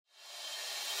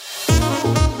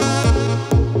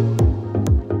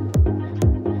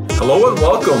Hello and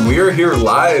welcome. We are here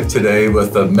live today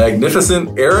with the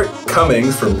magnificent Eric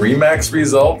Cummings from RE/MAX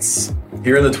Results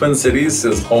here in the Twin Cities.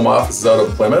 His home office is out of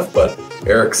Plymouth, but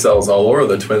Eric sells all over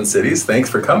the Twin Cities.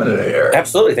 Thanks for coming today, Eric.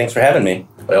 Absolutely. Thanks for having me.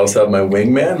 I also have my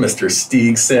wingman, Mr.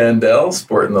 Stieg Sandell,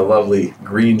 sporting the lovely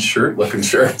green shirt, looking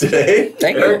sharp today.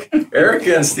 Thank you. Eric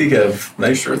and Stieg have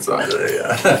nice shirts on today.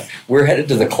 Yeah. We're headed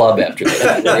to the club after this.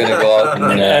 We're going to go out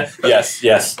and...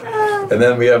 Yes. And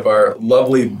then we have our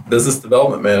lovely business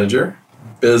development manager.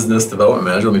 Let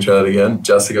me try that again.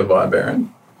 Jessica Von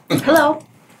Baron. Hello.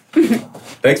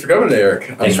 Thanks for coming today,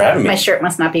 Eric. Thanks for having me. My shirt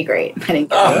must not be great. I didn't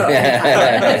get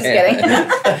it. I'm just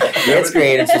kidding. It's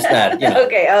great. It's just not,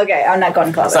 Okay. I'm not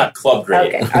going clubbing. It's not club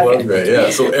grade. Okay. Well, great,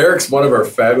 yeah. So Eric's one of our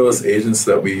fabulous agents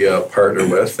that we partner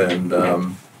with, and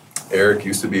Eric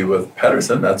used to be with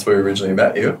Pedersen. That's where we originally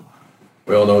met you.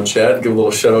 We all know Chad. Give a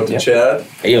little shout out to Chad.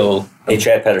 Hey,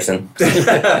 Chad Pedersen.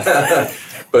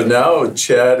 But now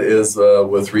Chad is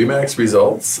with RE/MAX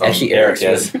Results. Actually, Eric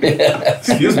is.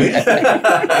 Excuse me.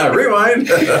 Rewind.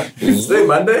 Today,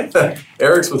 Monday.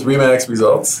 Eric's with RE/MAX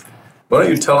Results. Why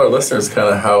don't you tell our listeners kind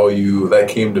of how that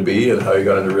came to be and how you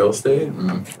got into real estate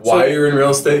and why you're in real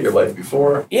estate, your life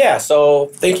before? Yeah, so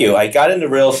thank you. I got into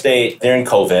real estate during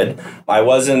COVID. I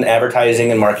was in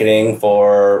advertising and marketing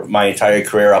for my entire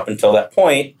career up until that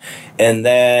point, and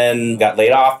then got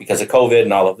laid off because of COVID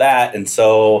and all of that. And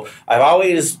so I've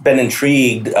always been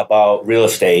intrigued about real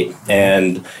estate,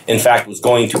 and in fact was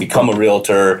going to become a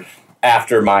realtor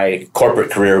after my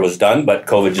corporate career was done, but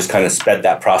COVID just kind of sped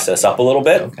that process up a little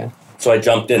bit. Okay. So I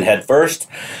jumped in head first,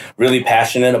 really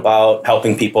passionate about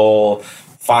helping people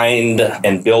find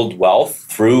and build wealth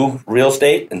through real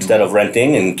estate instead of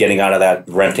renting and getting out of that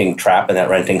renting trap and that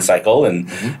renting cycle and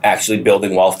actually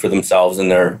building wealth for themselves and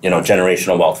their,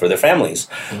 generational wealth for their families.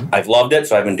 I've loved it.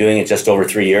 So I've been doing it just over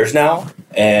 3 years now.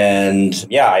 And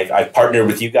I've partnered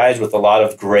with you guys with a lot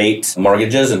of great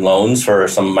mortgages and loans for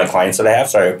some of my clients that I have.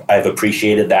 So I've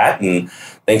appreciated that. And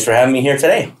thanks for having me here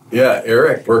today. Yeah,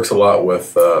 Eric works a lot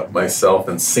with myself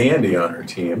and Sandy on her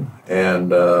team.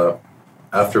 And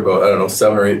after about,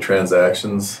 7 or 8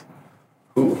 transactions,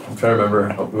 I'm trying to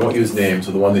remember, we won't use names,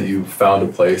 so the one that you found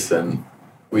a place and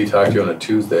we talked to you on a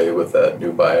Tuesday with that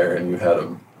new buyer and you had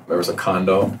him, there was a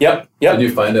condo. Yep. Did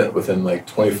you find it within like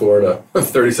 24 to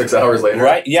 36 hours later?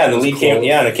 Right, yeah, and the lead came,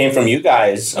 and it came from you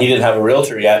guys. He didn't have a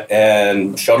realtor yet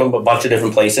and showed him a bunch of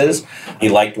different places. He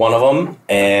liked one of them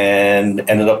and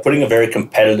ended up putting a very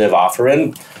competitive offer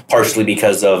in, partially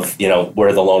because of,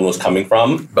 where the loan was coming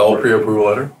from. Bell pre-approval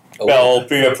letter? Bell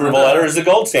pre-approval letter is the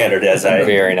gold standard,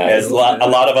 Very nice. As a lot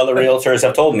of other realtors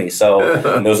have told me. So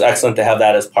it was excellent to have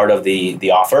that as part of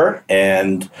the offer,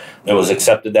 and it was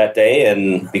accepted that day.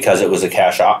 And because it was a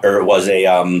cash offer, it was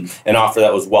an offer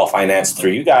that was well financed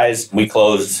through you guys, we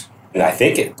closed. And I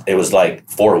think it was like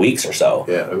 4 weeks or so.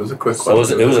 Yeah, it was a quick close.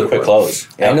 So it was a quick close.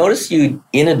 I noticed you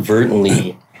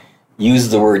inadvertently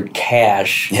used the word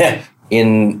cash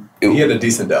in... He had a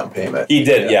decent down payment. He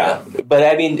did, yeah. But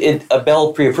I mean, a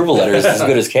Bell pre-approval letter is as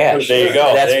good as cash. There you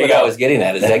go. That's what I was getting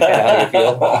at. Is that kind of how you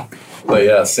feel? But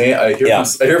yeah, I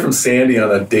hear from Sandy on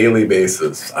a daily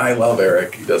basis. I love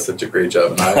Eric. He does such a great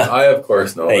job. And I of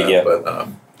course, know Thank that. You.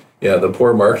 But the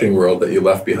poor marketing world that you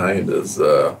left behind is,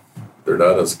 they're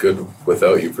not as good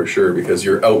without you for sure, because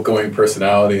your outgoing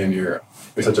personality and you're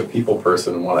such a people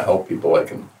person and want to help people.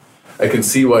 I can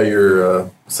see why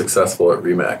you're successful at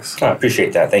RE/MAX. I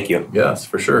appreciate that. Thank you. Yes,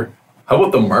 for sure. How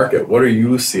about the market? What are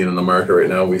you seeing in the market right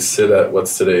now? We sit at,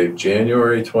 what's today,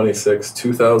 January 26,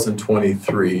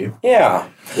 2023. Yeah.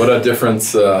 What a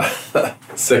difference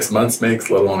 6 months makes,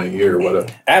 let alone a year.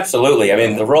 Absolutely. I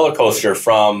mean, the roller coaster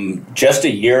from just a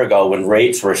year ago when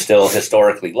rates were still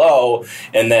historically low,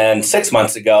 and then 6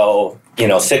 months ago,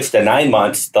 6 to 9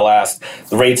 months, the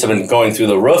rates have been going through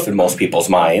the roof in most people's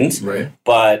minds. Right.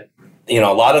 But a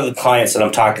lot of the clients that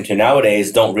I'm talking to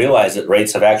nowadays don't realize that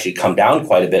rates have actually come down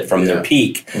quite a bit from their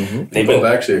peak. Mm-hmm. People have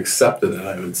actually accepted it,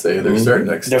 I would say. They're starting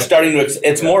to accept it. They're starting to,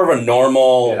 it's more of a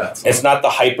normal, it's not the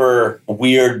hyper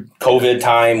weird COVID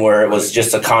time where it was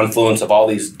just a confluence of all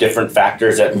these different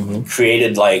factors that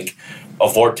created like a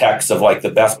vortex of like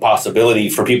the best possibility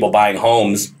for people buying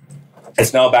homes.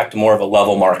 It's now back to more of a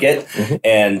level market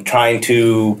and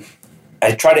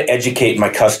I try to educate my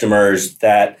customers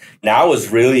that now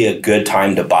is really a good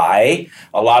time to buy.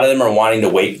 A lot of them are wanting to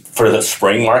wait for the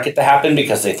spring market to happen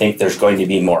because they think there's going to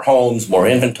be more homes, more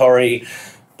inventory.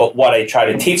 But what I try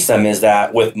to teach them is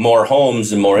that with more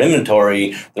homes and more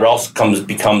inventory, there also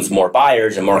becomes more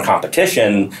buyers and more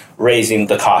competition, raising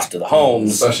the cost of the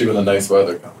homes. Especially when the nice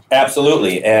weather comes.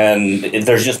 Absolutely, and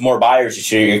there's just more buyers.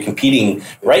 So you're competing.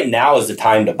 Right now is the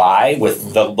time to buy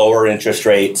with the lower interest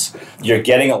rates. You're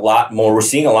getting a lot more. We're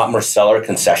seeing a lot more seller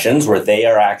concessions where they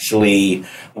are actually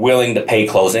willing to pay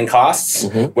closing costs.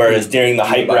 Whereas during the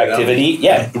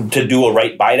hyperactivity, to do a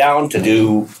right buy down, to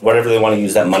do whatever they want to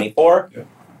use that money for. Yeah.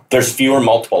 There's fewer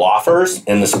multiple offers.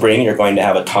 In the spring, you're going to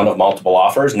have a ton of multiple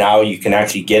offers. Now you can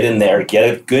actually get in there,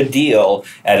 get a good deal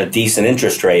at a decent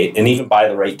interest rate, and even buy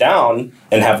the rate down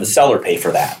and have the seller pay for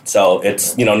that. So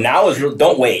it's, now is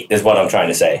don't wait is what I'm trying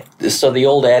to say. So the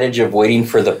old adage of waiting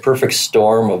for the perfect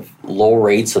storm of low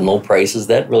rates and low prices,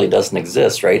 that really doesn't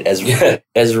exist, right?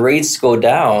 As rates go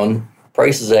down,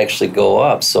 prices actually go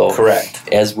up. So correct.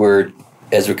 As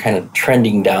we're kind of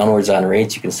trending downwards on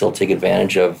rates, you can still take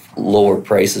advantage of lower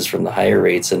prices from the higher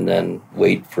rates and then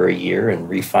wait for a year and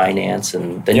refinance.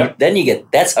 And then you get,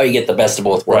 that's how you get the best of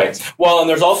both worlds. Right. Well, and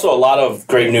there's also a lot of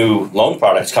great new loan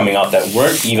products coming out that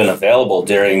weren't even available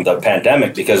during the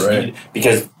pandemic because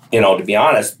to be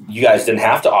honest, you guys didn't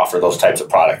have to offer those types of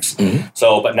products.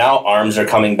 So, but now ARMs are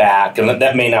coming back, and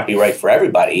that may not be right for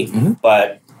everybody,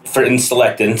 but in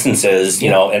select instances,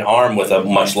 an ARM with a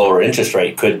much lower interest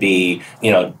rate could be,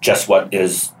 just what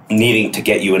is needing to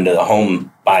get you into the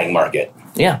home buying market.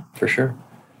 Yeah, for sure.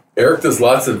 Eric does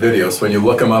lots of videos. So when you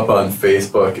look him up on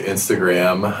Facebook,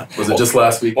 Instagram, was it just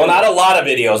last week? Well, not a lot of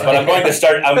videos, but I'm going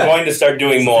to start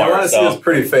doing more. I want to see his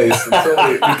pretty face until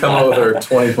we come out with our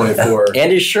 2024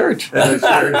 and his shirt.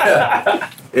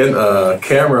 Yeah. In a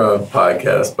camera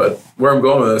podcast. But where I'm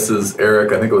going with this is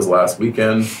Eric. I think it was last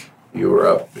weekend. You were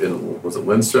up in, was it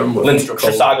Lindstrom? Lindstrom,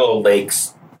 Chisago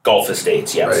Lakes Golf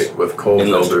Estates, yes. Right, with Cole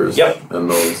Builders. Yep. And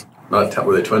those,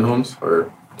 were they twin homes?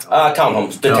 Or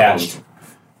townhomes, detached.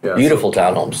 Yeah, beautiful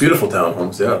townhomes. Beautiful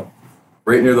townhomes, yeah.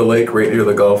 Right near the lake, right near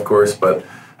the golf course. But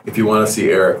if you want to see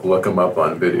Eric, look him up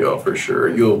on video for sure.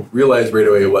 You'll realize right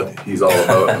away what he's all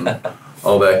about and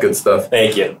all that good stuff.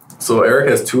 Thank you. So Eric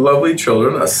has two lovely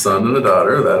children, a son and a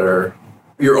daughter that are...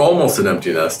 You're almost an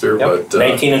empty nester, but...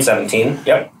 19 and 17,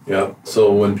 yep. Yeah,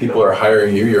 so when people are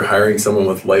hiring you, you're hiring someone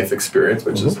with life experience,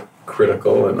 which is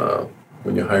critical and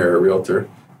when you hire a realtor.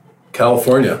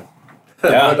 California.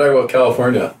 Yeah. We're talking about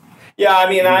California. Yeah, I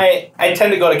mean, I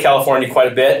tend to go to California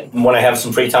quite a bit when I have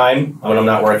some free time, when I'm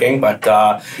not working. But,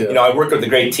 I work with a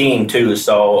great team, too.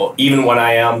 So even when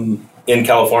I am in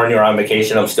California or on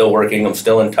vacation, I'm still working. I'm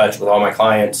still in touch with all my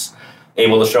clients,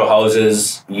 able to show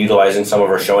houses, utilizing some of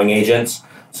our showing agents.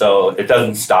 So it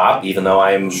doesn't stop, even though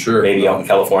I'm maybe out in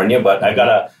California. But I've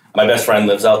got my best friend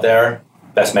lives out there,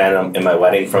 best man in my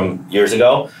wedding from years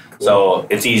ago. Cool. So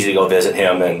it's easy to go visit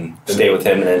him and stay with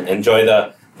him and enjoy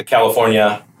the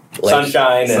California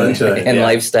sunshine and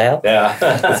lifestyle. Yeah.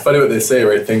 It's funny what they say,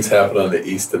 right? Things happen on the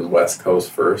East and West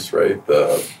Coast first, right?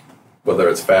 Whether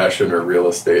it's fashion or real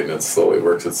estate, and it slowly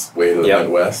works its way to the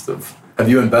Midwest of... Have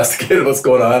you investigated what's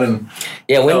going on?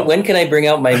 When can I bring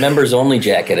out my members only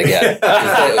jacket again?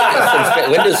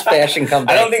 When does fashion come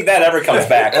back? I don't think that ever comes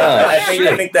back.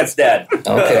 I think that's dead.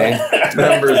 Okay.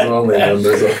 Members only.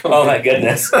 Oh my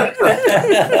goodness.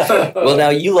 Well, now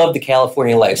you love the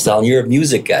California lifestyle, and you're a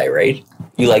music guy, right?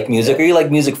 You like music, or you like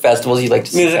music festivals? You like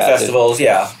to see music festivals,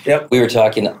 yeah. Yep. We were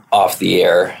talking off the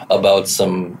air about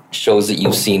some shows that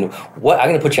you've seen. I'm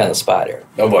going to put you on the spot here.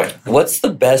 Oh boy. What's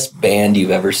the best band you've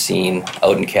ever seen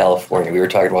out in California? We were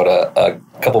talking about a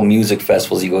couple music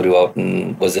festivals you go to out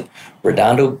in, was it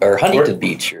Redondo or Huntington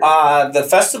Beach? The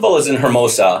festival is in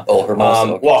Hermosa. Oh,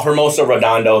 Hermosa. Okay. Well, Hermosa,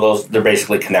 Redondo, they're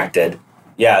basically connected.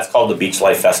 Yeah, it's called the Beach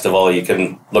Life Festival. You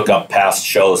can look up past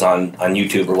shows on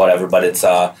YouTube or whatever, but it's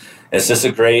just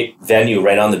a great venue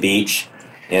right on the beach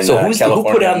in California. Who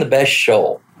put on the best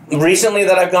show? Recently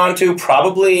that I've gone to,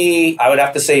 probably I would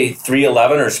have to say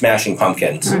 311 or Smashing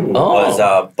Pumpkins. Was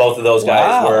both of those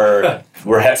guys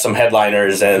were some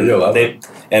headliners,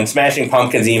 and Smashing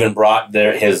Pumpkins even brought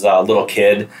his little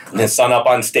kid and his son up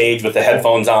on stage with the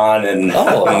headphones on, and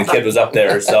the kid was up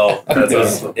there, so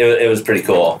it was pretty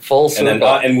cool. Full circle.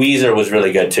 And Weezer was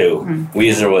really good too.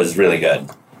 Weezer was really good.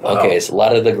 Wow. Okay, so a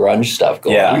lot of the grunge stuff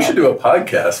going on. We should do a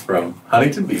podcast from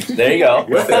Huntington Beach. There you go.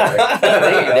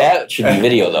 That should be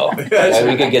video, though.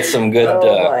 We could get some good...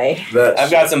 I've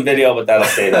got some video, but that'll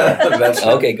stay there.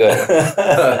 Okay,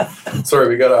 good. Sorry,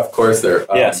 we got off course there.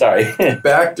 Sorry.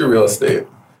 Back to real estate.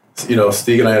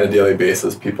 Steve and I on a daily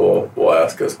basis, people will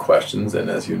ask us questions,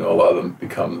 and as you know, a lot of them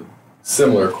become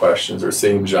similar questions or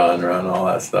same genre and all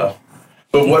that stuff.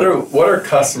 But what are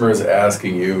customers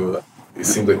asking you? It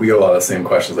seems like we get a lot of the same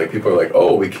questions. Like people are like,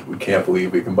 "Oh, we can't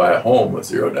believe we can buy a home with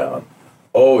 0 down.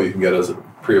 Oh, you can get us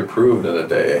pre-approved in a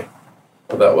day."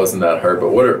 Well, that wasn't that hard. But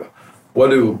what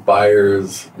do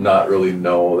buyers not really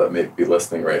know that may be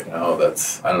listening right now?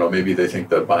 That's, I don't know, maybe they think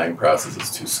the buying process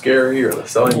is too scary or the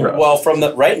selling process.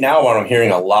 Well, right now, what I'm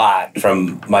hearing a lot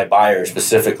from my buyers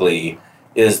specifically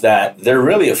is that they're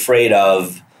really afraid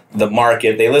of the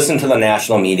market. They listen to the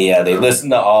national media. They listen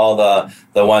to all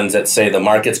the ones that say the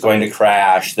market's going to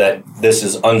crash, that this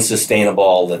is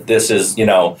unsustainable, that this is,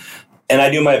 and I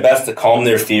do my best to calm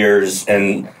their fears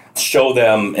and show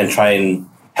them and try and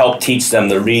help teach them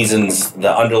the reasons,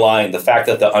 the fact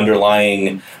that the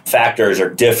underlying factors are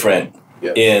different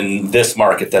in this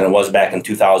market than it was back in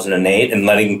 2008,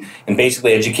 and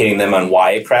basically educating them on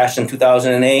why it crashed in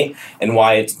 2008 and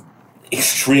why it's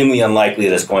extremely unlikely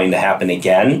that it's going to happen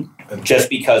again, just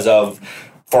because of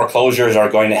foreclosures are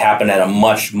going to happen at a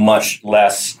much, much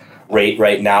less rate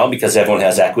right now because everyone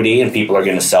has equity and people are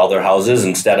going to sell their houses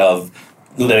instead of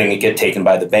letting it get taken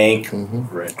by the bank.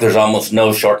 Mm-hmm. Right. There's almost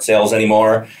no short sales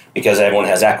anymore because everyone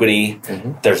has equity.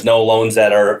 Mm-hmm. There's no loans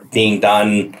that are being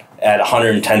done at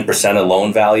 110% of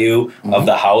loan value of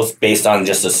the house based on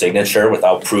just a signature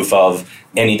without proof of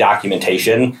any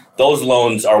documentation. Those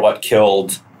loans are what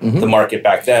killed the market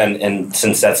back then, and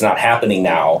since that's not happening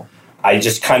now, I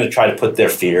just kind of try to put their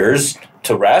fears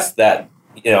to rest that,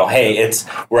 hey,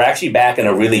 we're actually back in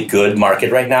a really good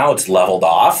market right now. It's leveled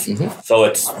off, so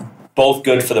it's both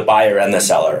good for the buyer and the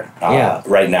seller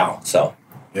right now. So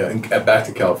yeah, and back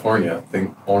to California, I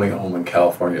think owning a home in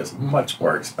California is much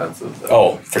more expensive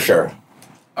than for sure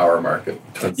our market.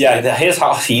 Yeah, his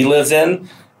house he lives in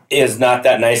is not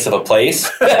that nice of a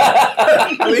place, but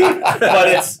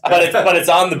it's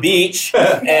on the beach,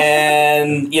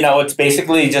 and it's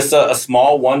basically just a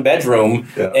small 1-bedroom,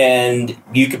 and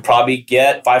you could probably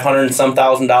get $500 and some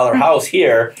 $1,000 house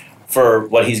here for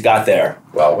what he's got there.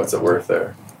 Wow, what's it worth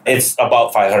there? It's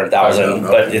about $500,000,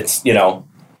 but it's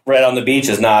right on the beach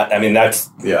is not. I mean, that's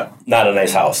not a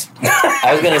nice house.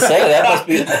 I was going to say that must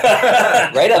be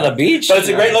right on the beach. But it's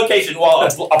a great location. Well,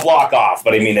 it's a block off,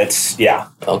 but I mean, it's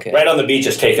okay. Right on the beach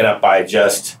is taken up by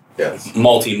just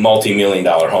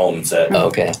multi-million-dollar homes that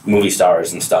movie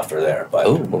stars and stuff are there. But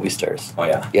movie stars. Oh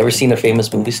yeah. You ever seen a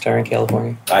famous movie star in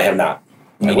California? I have not.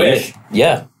 I wish.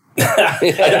 Yeah.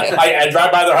 I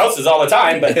drive by their houses all the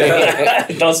time, but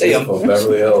don't see them.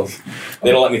 Beverly Hills.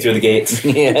 They don't let me through the gates.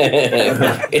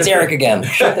 It's Eric again.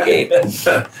 Shut the gate.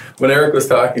 When Eric was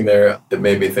talking there, it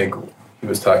made me think he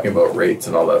was talking about rates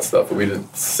and all that stuff, but we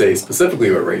didn't say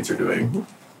specifically what rates are doing.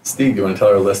 Steve, you want to tell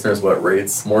our listeners what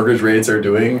mortgage rates are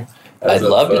doing? I'd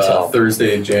love to tell.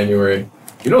 Thursday, January.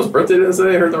 You know his birthday is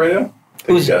today? I heard on the radio.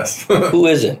 Who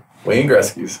is it? Wayne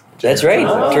Gretzky's. That's right.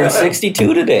 Turned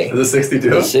 62 today. Is it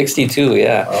 62? 62,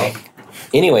 yeah. Oh.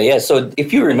 Anyway, so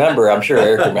if you remember, I'm sure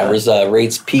Eric remembers,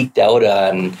 rates peaked out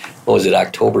on,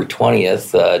 October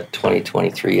 20th,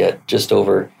 2023 at just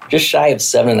shy of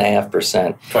 7.5%.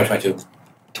 2022.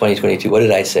 2022. What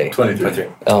did I say? 2023.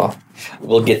 Oh,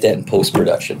 we'll get that in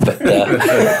post-production. But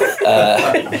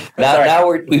now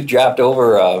we've dropped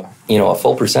over, a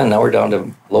full percent. Now we're down to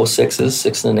low 6s,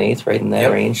 6 1/8, right in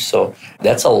that range. So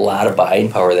that's a lot of buying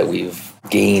power that we've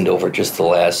gained over just the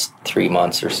last 3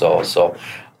 months or so. So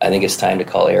I think it's time to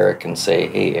call Eric and say,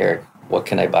 hey, Eric, what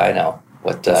can I buy now?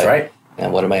 That's right.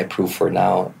 And what am I approved for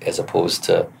now as opposed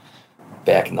to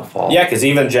back in the fall? Yeah, because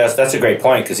that's a great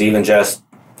point, because even just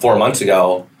 4 months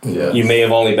ago, you may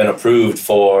have only been approved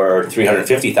for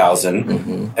 $350,000,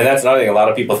 and that's another thing. A lot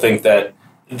of people think that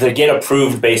they get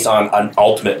approved based on an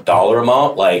ultimate dollar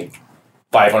amount, like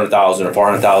 $500,000 or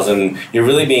 $400,000. You're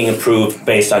really being approved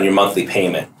based on your monthly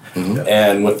payment,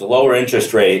 and with the lower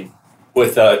interest rate,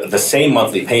 with the same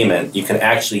monthly payment, you can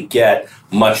actually get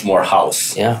much more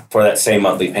house for that same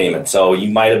monthly payment. So you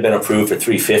might have been approved for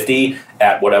 $350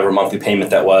 at whatever monthly payment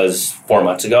that was 4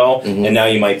 months ago, and now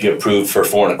you might be approved for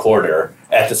 $425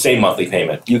 at the same monthly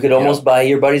payment. You could almost buy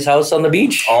your buddy's house on the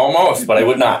beach. Almost, but I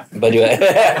would not. But you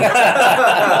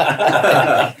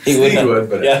he would,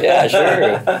 but yeah,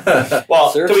 sure.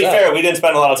 Well, to be fair, we didn't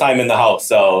spend a lot of time in the house,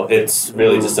 so it's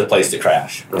really just a place to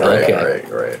crash.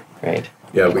 Right.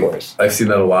 Yeah, I've seen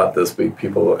that a lot this week.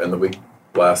 People in the week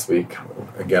last week,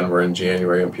 again, we're in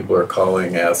January, and people are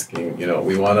calling, asking,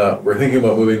 we're thinking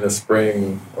about moving this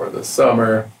spring or this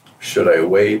summer. Should I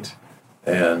wait?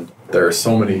 And there are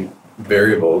so many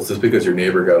variables. Just because your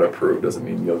neighbor got approved doesn't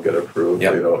mean you'll get approved.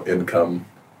 Income,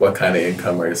 what kind of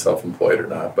income, are you self-employed or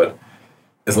not? But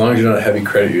as long as you're not a heavy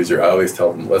credit user, I always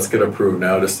tell them, let's get approved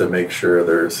now just to make sure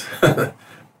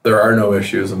there are no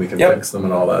issues and we can fix them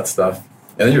and all that stuff.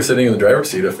 And then you're sitting in the driver's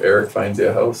seat if Eric finds you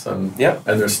a house and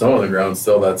there's snow on the ground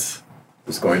still, there's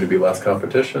going to be less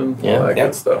competition, all that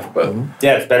good stuff. But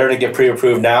it's better to get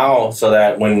pre-approved now so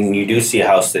that when you do see a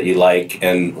house that you like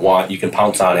and want, you can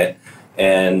pounce on it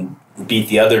and beat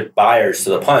the other buyers to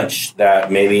the punch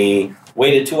that maybe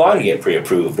waited too long to get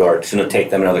pre-approved, or it's going to take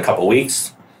them another couple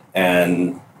weeks,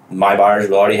 and my buyers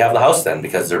will already have the house then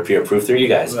because they're pre-approved through you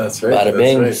guys. That's right. Bada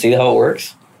bing. Right. See how it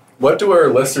works? What do our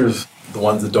listeners, the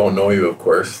ones that don't know you, of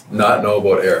course, not know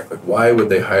about Eric? Like, why would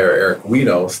they hire Eric? We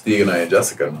know, Steve and I and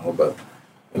Jessica know, but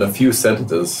in a few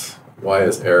sentences, why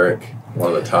is Eric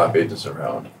one of the top agents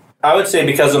around? I would say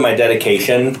because of my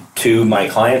dedication to my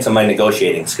clients and my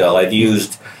negotiating skill. I've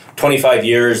used 25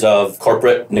 years of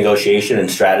corporate negotiation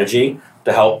and strategy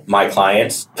to help my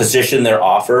clients position their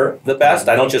offer the best.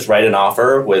 I don't just write an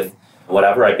offer with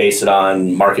whatever. I base it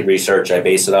on market research. I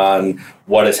base it on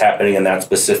what is happening in that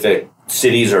specific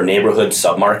cities or neighborhood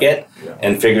submarket,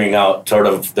 and figuring out sort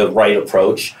of the right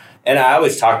approach. And I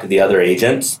always talk to the other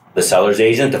agents, the seller's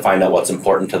agent, to find out what's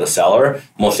important to the seller.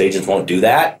 Most agents won't do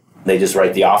that. They just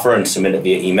write the offer and submit it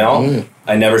via email.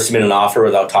 I never submit an offer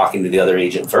without talking to the other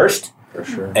agent first. For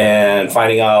sure. And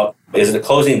finding out, is it a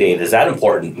closing date? Is that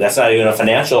important? That's not even a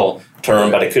financial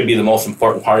term, but it could be the most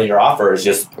important part of your offer is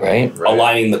just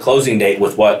aligning the closing date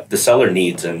with what the seller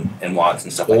needs and wants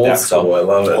and stuff like that. Old school, so I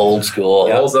love it. Old school.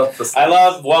 Yeah.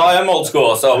 I'm old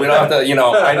school, so we don't have to,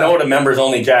 I know what a members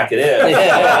only jacket is.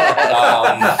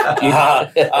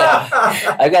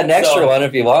 I've got an extra one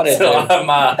if you want it. So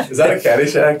is that a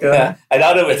Caddyshack? Yeah, I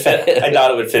doubt it would fit. I doubt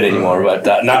it would fit anymore, but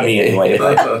not me anyway.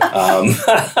 Well,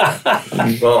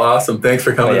 awesome. Thanks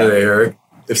for coming today, Eric.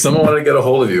 If someone wanted to get a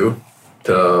hold of you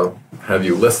to have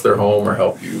you list their home or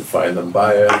help you find them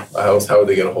buy a house, how would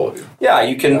they get a hold of you? Yeah,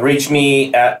 you can reach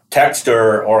me at text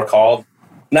or call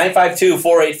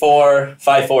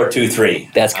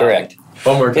 952-484-5423. That's correct.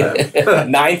 One more time.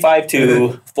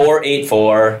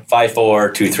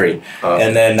 952-484-5423. Awesome.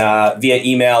 And then via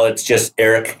email, it's just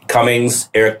Eric Cummings,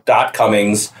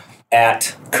 eric.cummings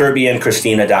at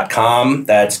KirbyandChristina.com.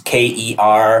 That's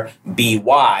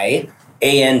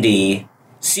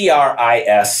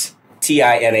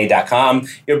KERBYANDCRISTINA.com.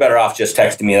 You're better off just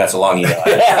texting me. That's a long email.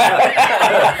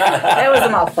 That was a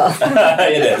mouthful.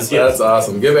 It is. Yes. That's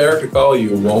awesome. Give Eric a call.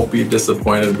 You won't be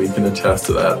disappointed. We can attest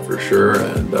to that for sure.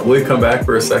 And will you come back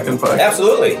for a second podcast?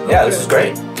 Absolutely. Yeah, this is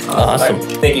great. Awesome.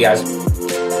 Right. Thank you, guys.